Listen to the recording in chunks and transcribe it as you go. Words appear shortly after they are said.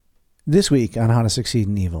This week on How to Succeed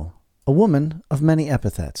in Evil, a woman of many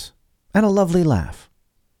epithets and a lovely laugh.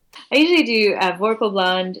 I usually do Vorpal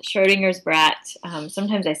Blonde, Schrodinger's Brat.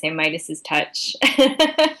 Sometimes I say Midas's Touch.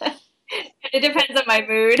 It depends on my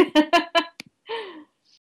mood.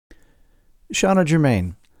 Shanna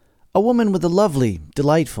Germain, a woman with a lovely,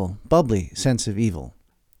 delightful, bubbly sense of evil,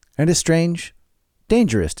 and a strange,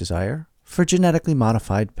 dangerous desire for genetically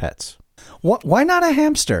modified pets. Why not a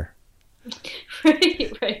hamster?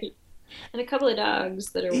 Right. And a couple of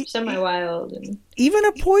dogs that are semi-wild. And even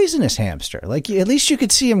a poisonous hamster. Like, at least you could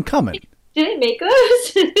see him coming. Did I make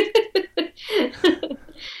those?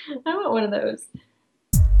 I want one of those.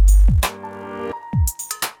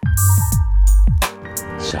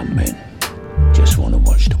 Some men just want to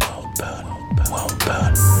watch the world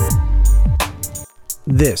burn.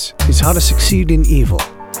 This is How to Succeed in Evil.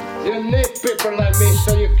 You need people like me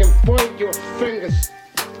so you can point your fingers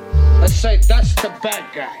and say, that's the bad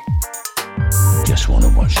guy. Just want to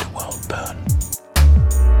watch the world burn.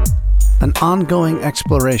 An ongoing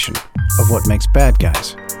exploration of what makes bad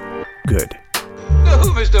guys good. No,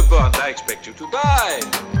 Mr. Bond, I expect you to die.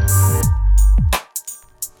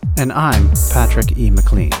 And I'm Patrick E.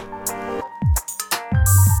 McLean.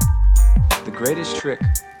 The greatest trick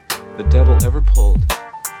the devil ever pulled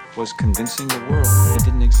was convincing the world it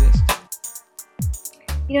didn't exist.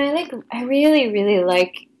 I really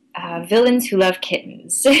like villains who love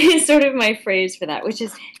kittens is sort of my phrase for that, which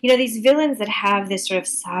is, these villains that have this sort of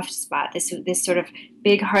soft spot, this sort of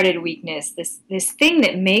big-hearted weakness, this thing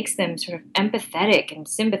that makes them sort of empathetic and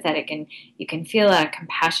sympathetic, and you can feel a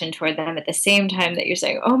compassion toward them at the same time that you're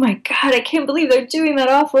saying, oh my God, I can't believe they're doing that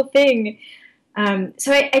awful thing.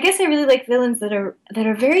 So I guess I really like villains that are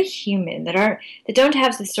very human, that don't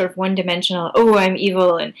have this sort of one-dimensional, oh, I'm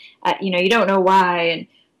evil, and you don't know why,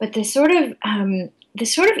 but the sort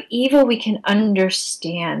of evil we can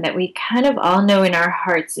understand, that we kind of all know in our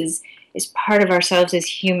hearts is part of ourselves as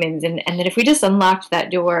humans, and that if we just unlocked that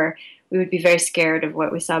door, we would be very scared of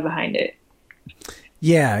what we saw behind it.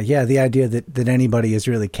 Yeah, the idea that anybody is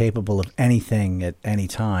really capable of anything at any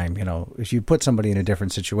time. If you put somebody in a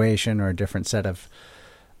different situation or a different set of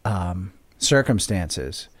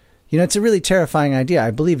circumstances, it's a really terrifying idea. I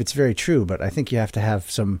believe it's very true, but I think you have to have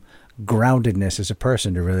some groundedness as a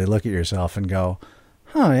person to really look at yourself and go,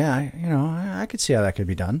 oh yeah, I could see how that could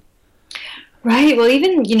be done. Right. Well,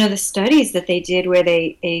 even, the studies that they did where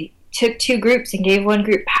they took two groups and gave one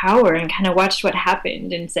group power and kind of watched what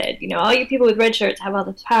happened and said, all you people with red shirts have all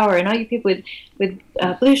this power, and all you people with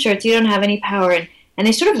blue shirts, you don't have any power. And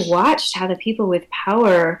they sort of watched how the people with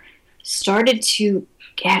power started to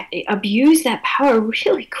abuse that power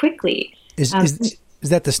really quickly. Is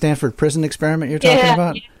that the Stanford prison experiment you're talking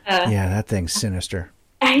about? Yeah, that thing's sinister.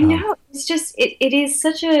 I know. It's just it is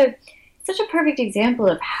such a perfect example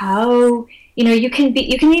of how you can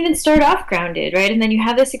even start off grounded, right? And then you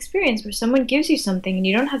have this experience where someone gives you something and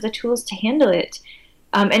you don't have the tools to handle it,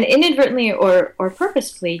 and inadvertently or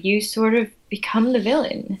purposefully, you sort of become the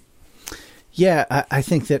villain. Yeah, I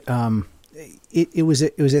think that it was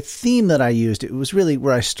a theme that I used. It was really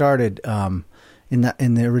where I started in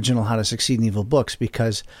the original How to Succeed in Evil books,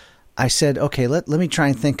 because I said, okay, let me try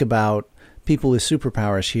and think about people with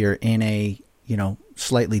superpowers here in a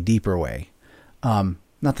slightly deeper way.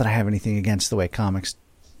 Not that I have anything against the way comics,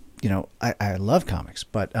 I love comics,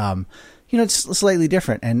 but it's slightly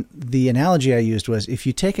different. And the analogy I used was, if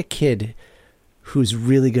you take a kid who's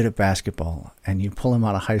really good at basketball and you pull him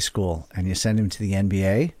out of high school and you send him to the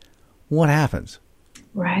NBA, what happens?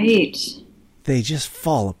 Right. They just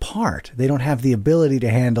fall apart. They don't have the ability to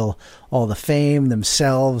handle all the fame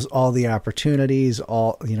themselves, all the opportunities,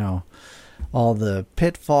 all the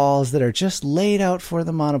pitfalls that are just laid out for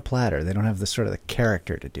them on a platter. They don't have the sort of the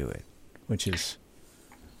character to do it, which is...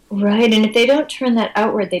 Right, and if they don't turn that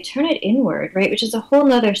outward, they turn it inward, right? Which is a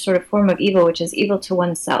whole other sort of form of evil, which is evil to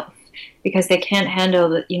oneself. Because they can't handle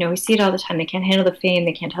the, we see it all the time, they can't handle the fame,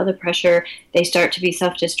 they can't handle the pressure, they start to be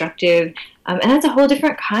self-destructive. And that's a whole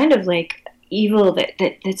different kind of, evil that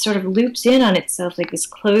sort of loops in on itself, like this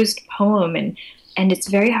closed poem, and it's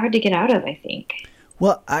very hard to get out of, I think.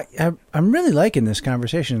 Well, I'm really liking this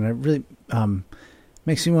conversation, and it really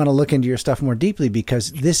makes me want to look into your stuff more deeply,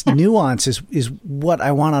 because this nuance is what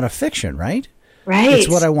I want out of fiction, right? Right. It's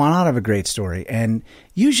what I want out of a great story. And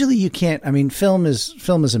usually you can't, film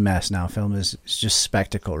is a mess now. Film is just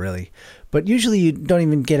spectacle, really. But usually you don't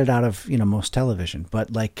even get it out of, most television. But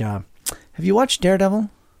have you watched Daredevil?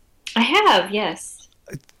 I have, yes.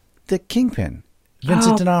 The Kingpin,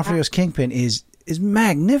 Vincent D'Onofrio's Kingpin is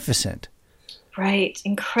magnificent. Right.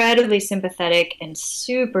 Incredibly sympathetic and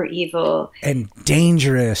super evil. And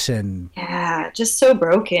dangerous and... Yeah, just so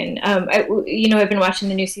broken. I've been watching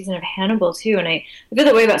the new season of Hannibal too, and I feel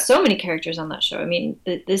that way about so many characters on that show. I mean,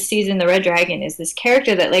 this season, the Red Dragon is this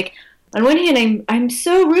character that, like, on one hand, I'm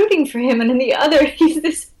so rooting for him, and on the other, he's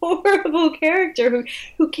this horrible character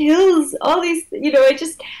who kills all these.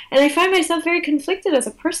 I find myself very conflicted as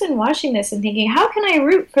a person watching this and thinking, how can I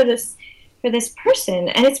root for this person?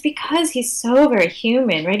 And it's because he's so very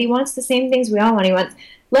human, right? He wants the same things we all want. He wants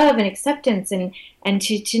love and acceptance and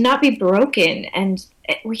to not be broken, and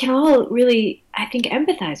we can all really, I think,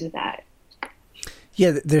 empathize with that.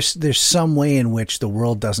 Yeah, there's some way in which the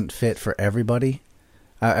world doesn't fit for everybody.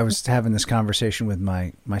 I was having this conversation with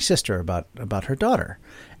my sister about her daughter,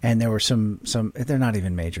 and there were some they're not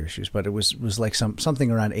even major issues, but it was like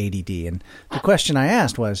something around ADD. And the question I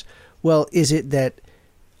asked was, well, is it that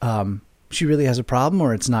she really has a problem,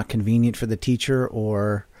 or it's not convenient for the teacher,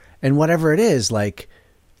 and whatever it is, like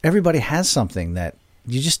everybody has something that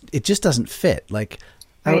it just doesn't fit. Like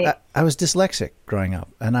Right. I was dyslexic growing up,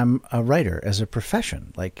 and I'm a writer as a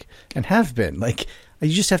profession, like, and have been. Like,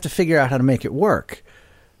 you just have to figure out how to make it work.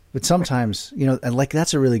 But sometimes, and like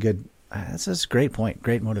that's a really good, that's a great point,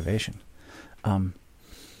 great motivation.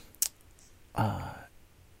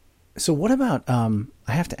 So what about? I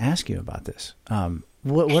have to ask you about this.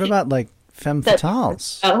 What about like femme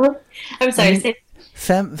fatales? Oh, I'm sorry.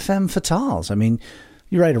 Femme fatales. I mean,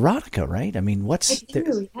 you write erotica, right? I mean,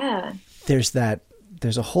 Yeah.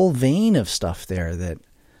 There's a whole vein of stuff there that,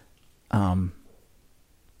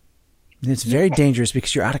 it's very dangerous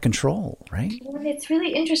because you're out of control, right? Well, it's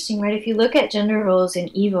really interesting, right? If you look at gender roles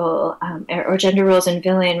in evil, or gender roles in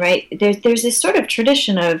villain, right? There's this sort of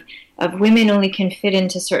tradition of women only can fit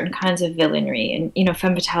into certain kinds of villainry, and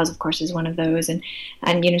femme fatales, of course, is one of those, and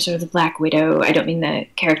sort of the Black Widow. I don't mean the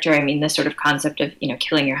character; I mean the sort of concept of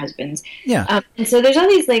killing your husbands. Yeah. And so there's all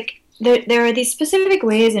these like. There are these specific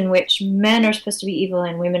ways in which men are supposed to be evil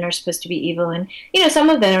and women are supposed to be evil, and some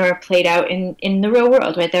of them are played out in the real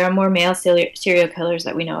world, right? There are more male serial killers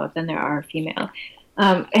that we know of than there are female,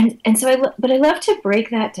 but I love to break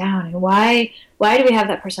that down, and why do we have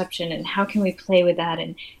that perception, and how can we play with that,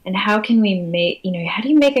 and how can we make how do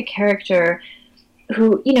you make a character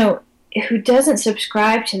who doesn't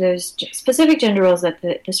subscribe to those specific gender roles that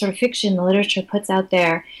the sort of fiction, the literature puts out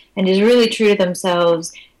there, and is really true to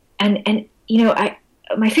themselves. And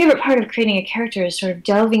my favorite part of creating a character is sort of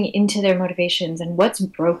delving into their motivations and what's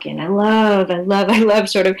broken. I love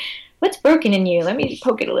sort of what's broken in you. Let me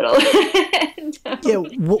poke it a little. Yeah,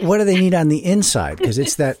 what do they need on the inside? Because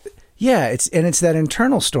it's that, it's that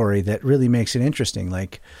internal story that really makes it interesting.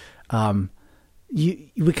 Like,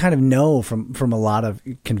 we kind of know from a lot of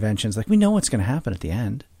conventions, like we know what's going to happen at the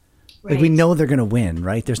end. Right. Like we know they're going to win,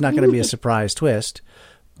 right? There's not going to be a surprise twist,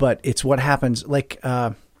 but it's what happens. Like,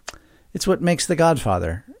 it's what makes The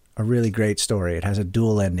Godfather a really great story. It has a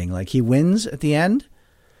dual ending. Like he wins at the end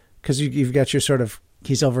because you've got your sort of,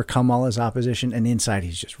 he's overcome all his opposition, and inside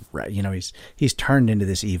he's just, he's turned into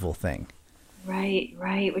this evil thing. Right.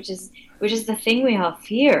 Which is the thing we all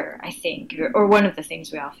fear, I think, or one of the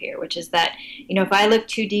things we all fear, which is that, if I look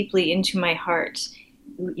too deeply into my heart,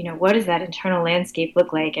 what does that internal landscape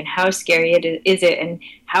look like, and how scary is it, and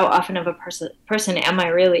how often of a person am I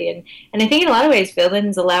really? And I think in a lot of ways,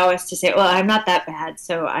 villains allow us to say, well, I'm not that bad,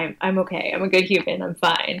 so I'm okay. I'm a good human. I'm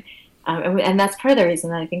fine. And that's part of the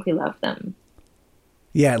reason that I think we love them.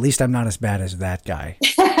 Yeah, at least I'm not as bad as that guy.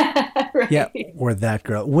 Right. Yeah, or that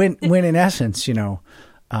girl. When in essence, you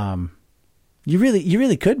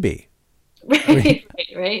really could be.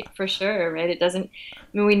 Right, for sure, right? It doesn't,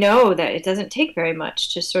 we know that it doesn't take very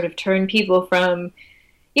much to sort of turn people from,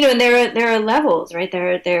 and there are levels, right?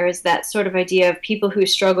 There's that sort of idea of people who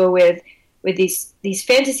struggle with these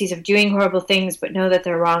fantasies of doing horrible things but know that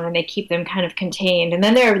they're wrong, and they keep them kind of contained. And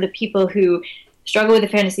then there are the people who struggle with the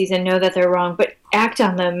fantasies and know that they're wrong but act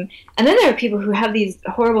on them. And then there are people who have these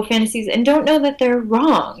horrible fantasies and don't know that they're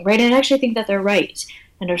wrong, right? And actually think that they're right,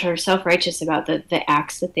 and are sort of self-righteous about the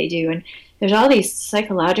acts that they do. And there's all these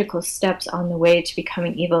psychological steps on the way to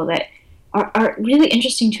becoming evil that are really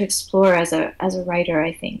interesting to explore as a writer,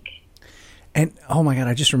 I think. And, oh my God,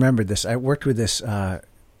 I just remembered this. I worked with this,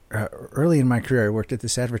 early in my career, I worked at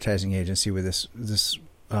this advertising agency with this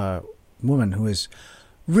woman who is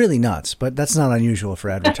really nuts, but that's not unusual for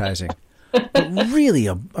advertising. But really,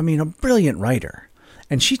 a brilliant writer.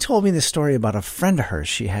 And she told me this story about a friend of hers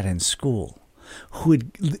she had in school who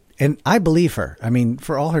would, and I believe her,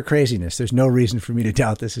 for all her craziness, there's no reason for me to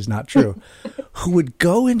doubt this is not true, who would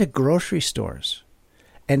go into grocery stores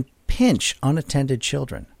and pinch unattended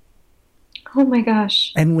children Oh my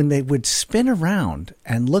gosh. And when they would spin around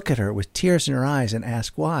and look at her with tears in her eyes and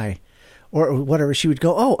ask why, or whatever, she would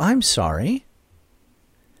go, "Oh, I'm sorry."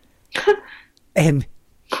 and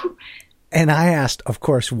I asked, of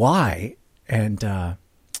course, why, and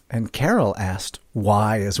Carol asked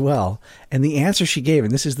why as well. And the answer she gave,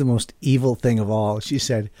 and this is the most evil thing of all, she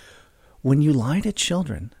said, "When you lie to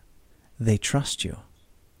children, they trust you."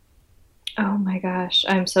 Oh my gosh.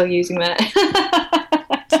 I'm so using that.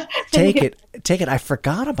 Take it. I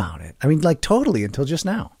forgot about it. I mean, like totally until just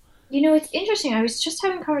now. You know, it's interesting. I was just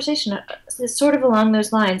having a conversation sort of along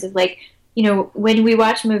those lines of like, you know, when we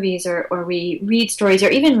watch movies or we read stories or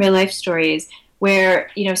even real life stories where,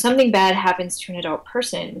 you know, something bad happens to an adult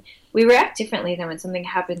person, we react differently than when something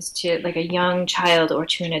happens to like a young child or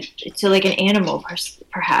to like an animal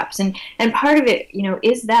perhaps. And part of it, you know,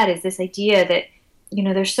 is this idea that, you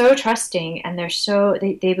know, they're so trusting and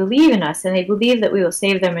they believe in us and they believe that we will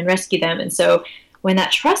save them and rescue them. And so when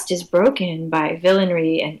that trust is broken by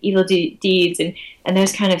villainy and evil deeds and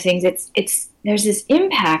those kind of things, there's this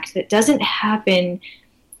impact that doesn't happen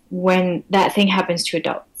when that thing happens to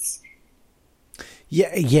adults.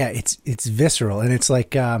 Yeah, it's visceral, and it's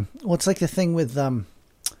like it's like the thing with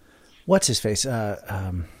what's his face,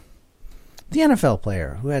 the NFL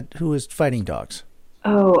player who was fighting dogs.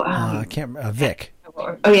 Oh, I can't Vic.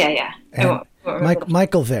 Oh yeah.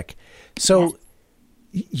 Michael Vick. So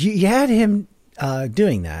you had him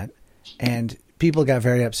doing that, and people got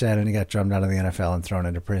very upset, and he got drummed out of the NFL and thrown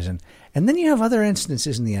into prison. And then you have other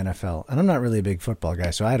instances in the NFL, and I'm not really a big football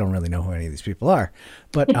guy, so I don't really know who any of these people are,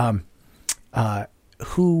 but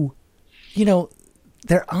who, you know,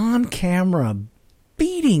 they're on camera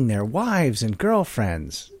beating their wives and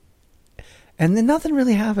girlfriends, and then nothing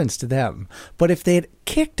really happens to them. But if they'd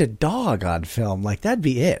kicked a dog on film, like, that'd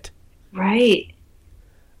be it. Right.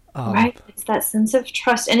 Right. It's that sense of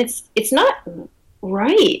trust. And it's not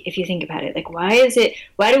right if you think about it. Like, why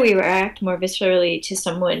do we react more viscerally to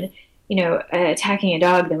someone, you know, attacking a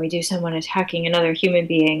dog than we do someone attacking another human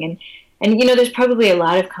being? And you know, there's probably a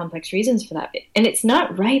lot of complex reasons for that. And it's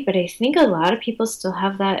not right, but I think a lot of people still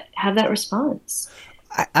have that response.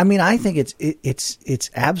 I mean, I think it's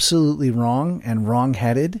absolutely wrong and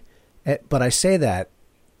wrong-headed, but I say that,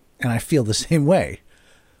 and I feel the same way.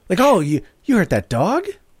 Like, oh, you hurt that dog?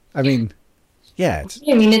 I mean, yeah.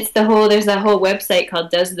 There's that whole website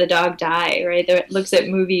called Does the Dog Die, right? That looks at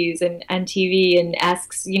movies and TV and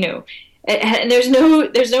asks, you know, and there's no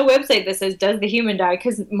website that says Does the human die?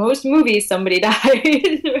 Because most movies somebody dies,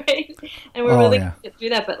 right? And we're willing to do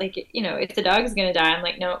that, but like, you know, if the dog's gonna die, I'm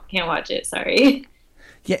like, no, can't watch it. Sorry.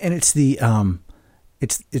 Yeah, and it's the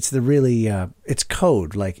it's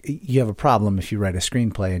code. Like, you have a problem if you write a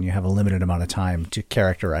screenplay and you have a limited amount of time to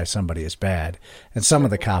characterize somebody as bad. And some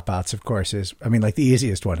of the cop-outs, of course, is, I mean, like, the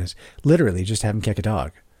easiest one is literally just have him kick a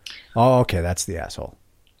dog. Oh, okay, that's the asshole.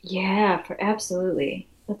 Yeah, absolutely.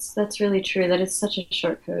 That's really true. That is such a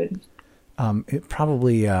short code. It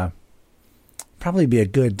probably be a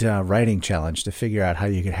good writing challenge to figure out how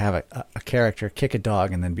you could have a character kick a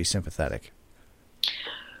dog and then be sympathetic.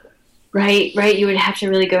 Right. You would have to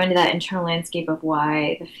really go into that internal landscape of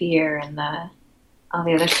why, the fear, and all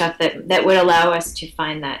the other stuff that would allow us to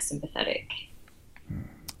find that sympathetic.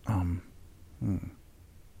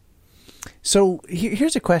 So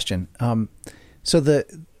here's a question. So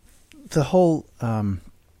the whole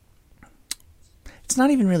it's not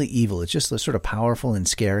even really evil. It's just sort of powerful and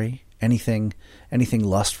scary. Anything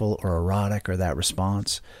lustful or erotic or that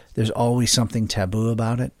response, there's always something taboo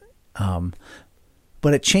about it.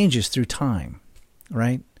 But it changes through time,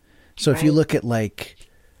 right? So if you look at, like,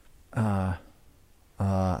 I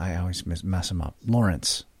always mess them up.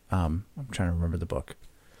 Lawrence. I'm trying to remember the book.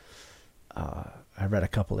 I read a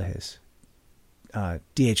couple of his.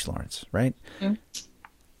 D.H. Lawrence, right? Mm.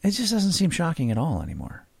 It just doesn't seem shocking at all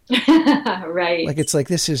anymore. Right. Like, it's like,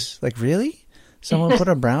 this is, like, really? Someone put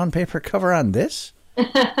a brown paper cover on this?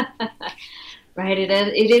 Right, it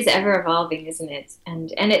is ever evolving, isn't it?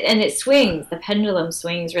 And it swings. The pendulum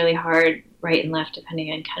swings really hard, right and left,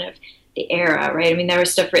 depending on kind of the era, right? I mean, there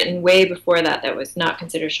was stuff written way before that was not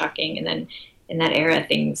considered shocking, and then in that era,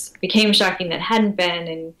 things became shocking that hadn't been,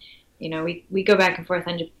 and you know, we go back and forth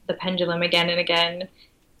on the pendulum again and again.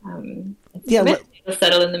 It'll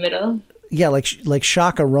settle in the middle. Yeah, like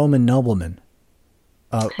shock a Roman nobleman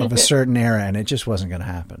of a certain era, and it just wasn't going to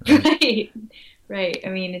happen. Right? Right. I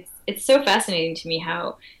mean, it's so fascinating to me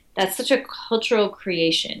how that's such a cultural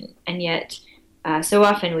creation, and yet so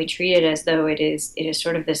often we treat it as though it is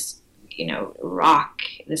sort of this, you know, rock,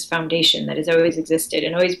 this foundation that has always existed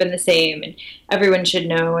and always been the same, and everyone should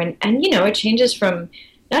know. And you know, it changes from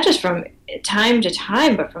not just from time to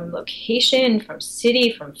time, but from location, from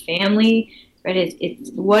city, from family, right?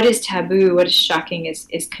 It's what is taboo, what is shocking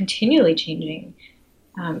is continually changing.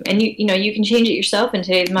 And you can change it yourself in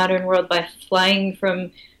today's modern world by flying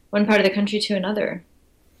from one part of the country to another.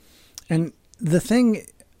 And the thing,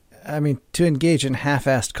 I mean, to engage in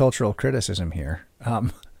half-assed cultural criticism here,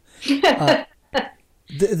 the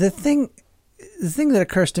thing that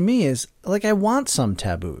occurs to me is, like, I want some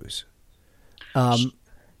taboos,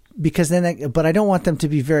 because but I don't want them to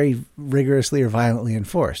be very rigorously or violently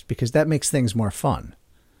enforced, because that makes things more fun.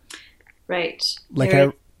 Right. Like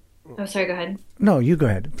oh, sorry, go ahead. No, you go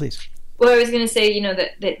ahead, please. Well, I was going to say,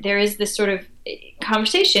 that there is this sort of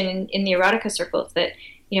conversation in the erotica circles that,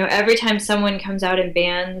 every time someone comes out and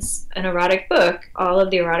bans an erotic book, all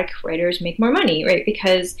of the erotic writers make more money, right?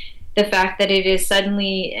 Because the fact that it is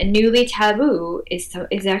suddenly a newly taboo is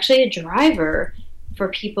actually a driver for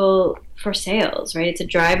people for sales, right? It's a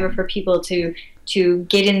driver for people to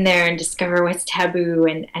get in there and discover what's taboo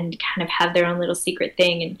and kind of have their own little secret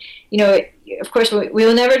thing. And, of course, we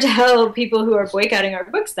will never tell people who are boycotting our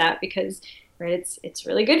books that, because, right, it's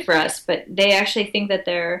really good for us, but they actually think that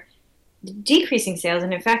they're decreasing sales.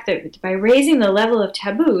 And in fact, by raising the level of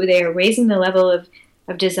taboo, they are raising the level of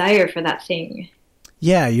desire for that thing.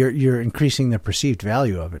 Yeah, you're increasing the perceived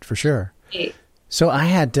value of it, for sure. Right. So I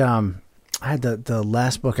had the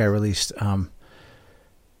last book I released,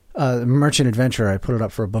 Merchant Adventure. I put it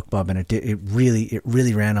up for a book club, and it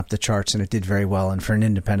really ran up the charts, and it did very well. And for an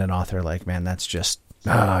independent author, like, man, that's just,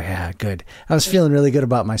 oh yeah, good. I was feeling really good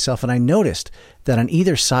about myself, and I noticed that on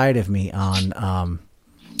either side of me, on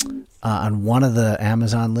one of the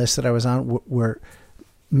Amazon lists that I was on, were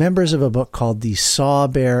members of a book called the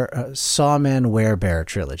Sawman Werebear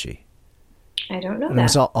trilogy. I don't know and that. It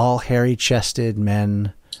was all hairy-chested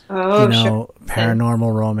men, sure.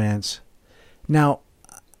 Paranormal romance. Now,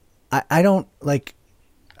 I don't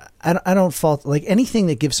fault, like, anything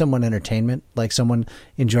that gives someone entertainment, like someone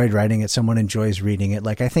enjoyed writing it, someone enjoys reading it.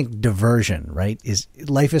 Like, I think diversion, right,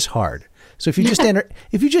 life is hard. So if you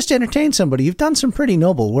just entertain somebody, you've done some pretty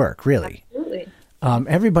noble work, really. Absolutely.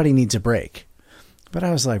 Everybody needs a break. But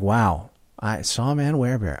I was like, wow, I saw a man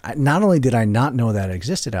werebear. Not only did I not know that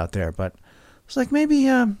existed out there, but I was like, maybe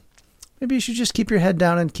you should just keep your head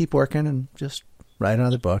down and keep working and just write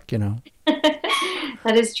another book,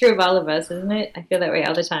 That is true of all of us, isn't it? I feel that way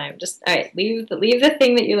all the time. Just, all right, leave the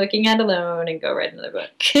thing that you're looking at alone and go write another book.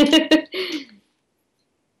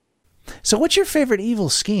 So what's your favorite evil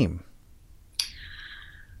scheme?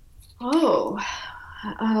 Oh,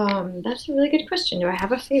 that's a really good question. Do I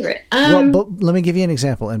have a favorite? But let me give you an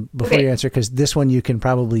example, and before okay. you answer, because this one you can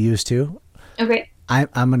probably use too. Okay. I'm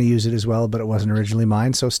going to use it as well, but it wasn't originally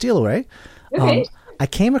mine, so steal away. Okay. I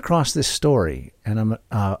came across this story and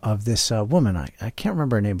of this woman. I can't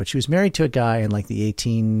remember her name, but she was married to a guy in like the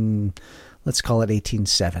 1870s,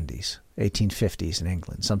 1850s in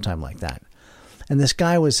England, sometime like that. And this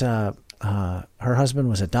guy was, her husband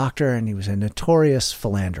was a doctor, and he was a notorious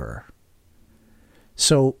philanderer.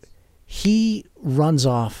 So he runs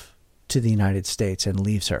off to the United States and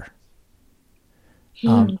leaves her.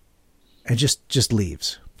 And just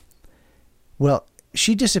leaves. Well,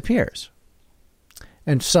 she disappears.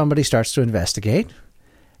 And somebody starts to investigate.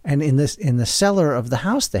 And in the cellar of the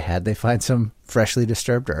house they find some freshly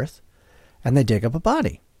disturbed earth, and they dig up a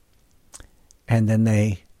body. And then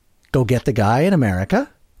they go get the guy in America,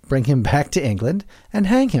 bring him back to England, and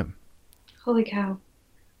hang him. Holy cow.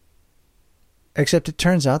 Except it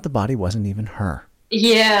turns out the body wasn't even her.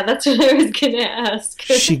 Yeah, that's what I was going to ask.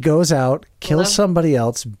 She goes out, kills somebody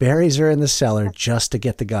else, buries her in the cellar just to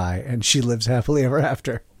get the guy, and she lives happily ever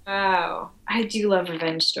after. Wow. I do love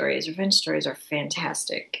revenge stories. Revenge stories are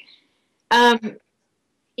fantastic.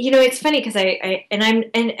 It's funny because I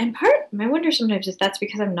wonder sometimes if that's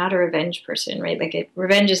because I'm not a revenge person, right? Like,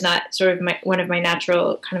 revenge is not sort of one of my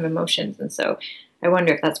natural kind of emotions. And so I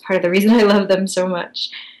wonder if that's part of the reason I love them so much.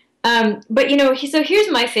 But so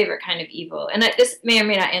here's my favorite kind of evil. And this may or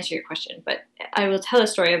may not answer your question, but I will tell a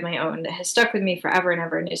story of my own that has stuck with me forever and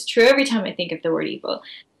ever. And is true every time I think of the word evil.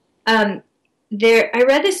 I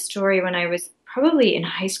read this story when I was probably in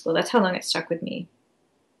high school. That's how long it stuck with me.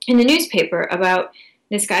 In the newspaper about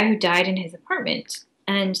this guy who died in his apartment,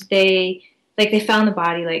 and they found the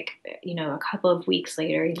body a couple of weeks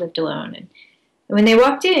later. He lived alone, and when they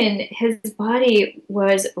walked in, his body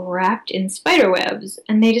was wrapped in spider webs,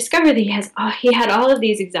 and they discovered that he had all of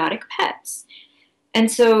these exotic pets.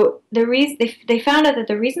 And so they found out that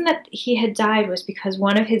the reason that he had died was because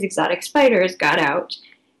one of his exotic spiders got out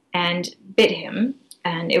and bit him,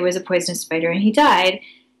 and it was a poisonous spider, and he died.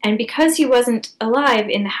 And because he wasn't alive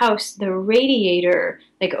in the house, the radiator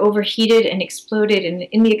like overheated and exploded. And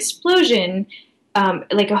in the explosion,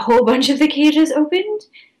 like a whole bunch of the cages opened.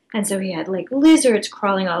 And so he had like lizards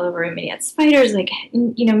crawling all over him, and he had spiders like,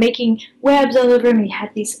 making webs all over him. And he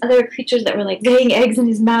had these other creatures that were like laying eggs in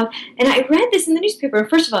his mouth. And I read this in the newspaper.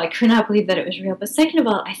 First of all, I could not believe that it was real. But second of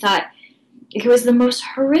all, I thought it was the most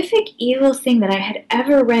horrific, evil thing that I had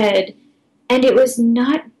ever read. And it was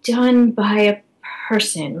not done by a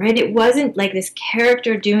person, right? It wasn't like this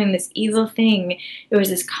character doing this evil thing. It was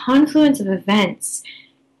this confluence of events.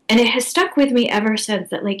 And it has stuck with me ever since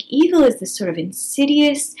that, like, evil is this sort of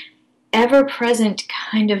insidious, ever-present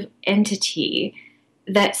kind of entity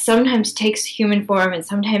that sometimes takes human form and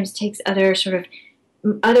sometimes takes other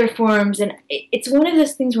forms. And it's one of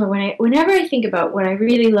those things where whenever I think about what I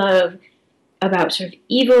really love about sort of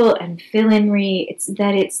evil and villainry, it's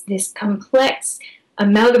that it's this complex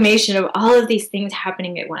amalgamation of all of these things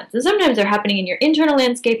happening at once. And sometimes they're happening in your internal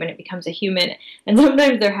landscape and it becomes a human, and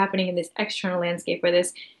sometimes they're happening in this external landscape where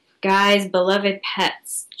this guy's beloved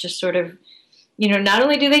pets just sort of, not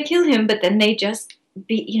only do they kill him, but then they just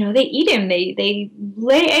they eat him, they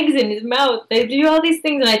lay eggs in his mouth, they do all these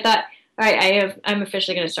things. And I thought, all right, I'm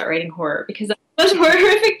officially going to start writing horror, because that's the most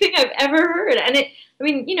horrific thing I've ever heard.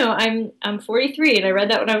 And I'm 43 and I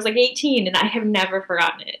read that when I was like 18 and I have never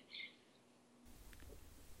forgotten it.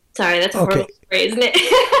 Sorry, that's a horrible story, isn't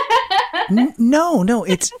it? No,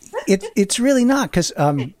 it's really not, because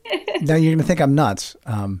now you're going to think I'm nuts.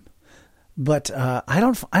 But I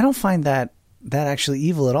don't find that actually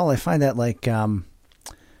evil at all. I find that like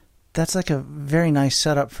that's like a very nice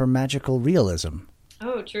setup for magical realism.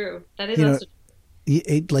 Oh, true. That is also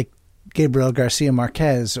true. Like Gabriel Garcia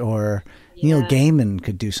Marquez or Neil Gaiman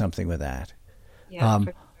could do something with that. Yeah,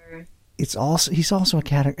 for sure. He's also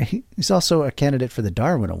a candidate for the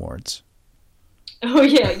Darwin Awards. Oh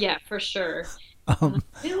yeah, for sure.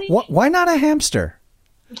 Really? Why not a hamster?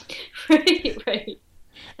 Right.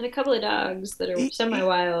 And a couple of dogs that are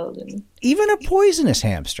semi-wild, and even a poisonous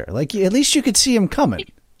hamster. Like, at least you could see him coming.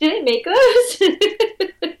 Did it make those?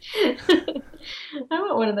 I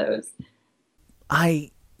want one of those. I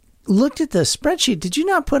looked at the spreadsheet. Did you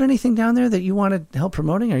not put anything down there that you wanted help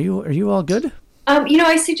promoting? Are you all good?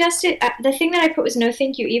 I suggested the thing that I put was "No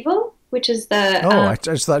Thank You Evil," which is the. I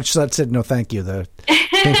just thought it said "No Thank You." The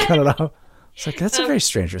cut it off. It's like, that's a very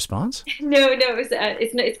strange response. No,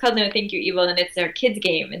 it's called No Thank You Evil, and it's their kids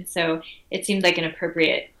game, and so it seemed like an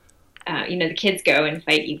appropriate. The kids go and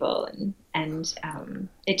fight evil, and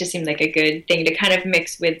it just seemed like a good thing to kind of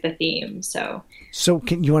mix with the theme. So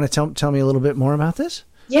can you want to tell me a little bit more about this?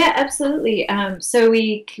 Yeah, absolutely. So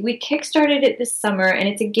we kickstarted it this summer, and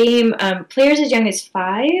it's a game. Players as young as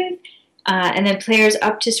 5, and then players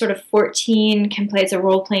up to sort of 14 can play. It's a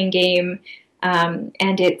role-playing game.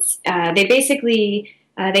 And it's they basically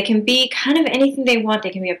they can be kind of anything they want.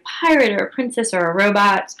 They can be a pirate or a princess or a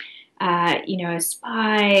robot, a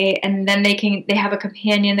spy, and then they have a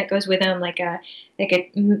companion that goes with them, like a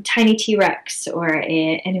tiny T-Rex or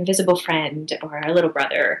an invisible friend or a little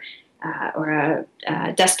brother or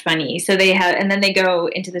a dust bunny. So they have, and then they go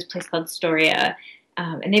into this place called Storia,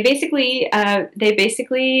 and they basically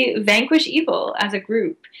vanquish evil as a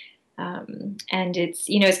group. And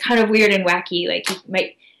it's kind of weird and wacky. Like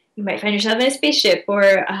you might find yourself in a spaceship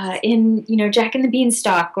or in Jack and the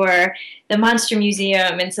Beanstalk or the Monster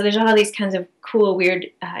Museum, and so there's all these kinds of cool, weird,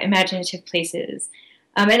 imaginative places.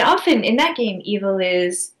 And often in that game, evil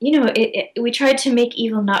is we tried to make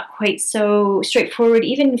evil not quite so straightforward,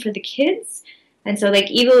 even for the kids. And so like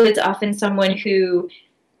evil is often someone who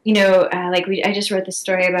I just wrote this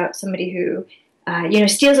story about somebody who.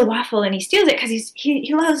 Steals a waffle, and he steals it because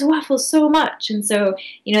he loves waffles so much, and so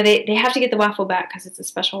they have to get the waffle back because it's a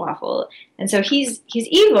special waffle, and so he's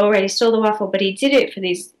evil, right? He stole the waffle, but he did it for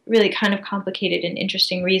these really kind of complicated and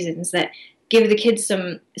interesting reasons that give the kids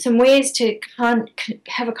some ways to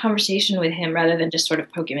have a conversation with him rather than just sort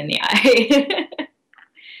of poke him in the eye.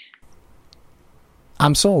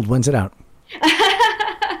 I'm sold. When's it out?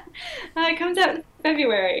 It comes out in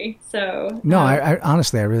February, so no. I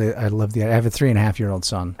honestly, I love I have a 3.5-year-old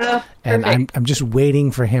son, and I'm just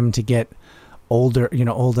waiting for him to get older,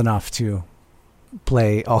 old enough to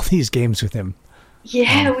play all these games with him.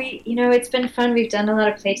 Yeah, it's been fun. We've done a lot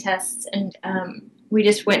of play tests, and we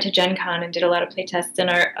just went to Gen Con and did a lot of play tests. And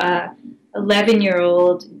our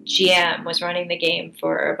 11-year-old GM was running the game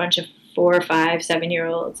for a bunch of 4, 5,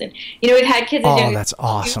 7-year-olds, and we've had kids. Oh, that's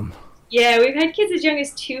awesome. Yeah, we've had kids as young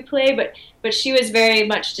as 2 play, but she was very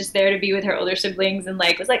much just there to be with her older siblings and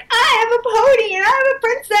like was like, I have a pony and I'm a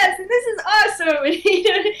princess and this is awesome.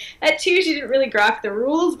 And at 2 she didn't really grok the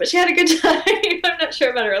rules, but she had a good time. I'm not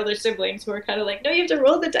sure about her older siblings who were kind of like, no, you have to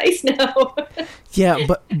roll the dice now. Yeah,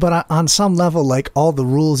 but on some level, like all the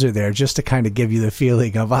rules are there just to kind of give you the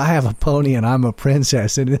feeling of I have a pony and I'm a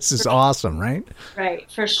princess and this is awesome, right?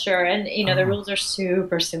 Right, for sure. And the rules are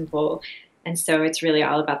super simple. And so it's really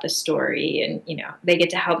all about the story and, they get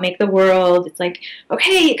to help make the world. It's like,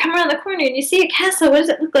 okay, you come around the corner and you see a castle. What does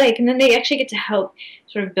it look like? And then they actually get to help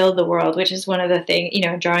sort of build the world, which is one of the things,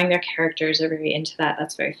 drawing their characters are very into that.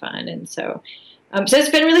 That's very fun. And so it's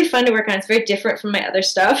been really fun to work on. It's very different from my other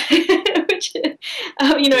stuff, which,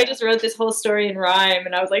 I just wrote this whole story in rhyme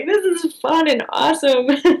and I was like, this is fun and awesome.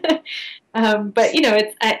 But,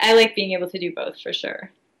 I like being able to do both for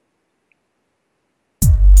sure.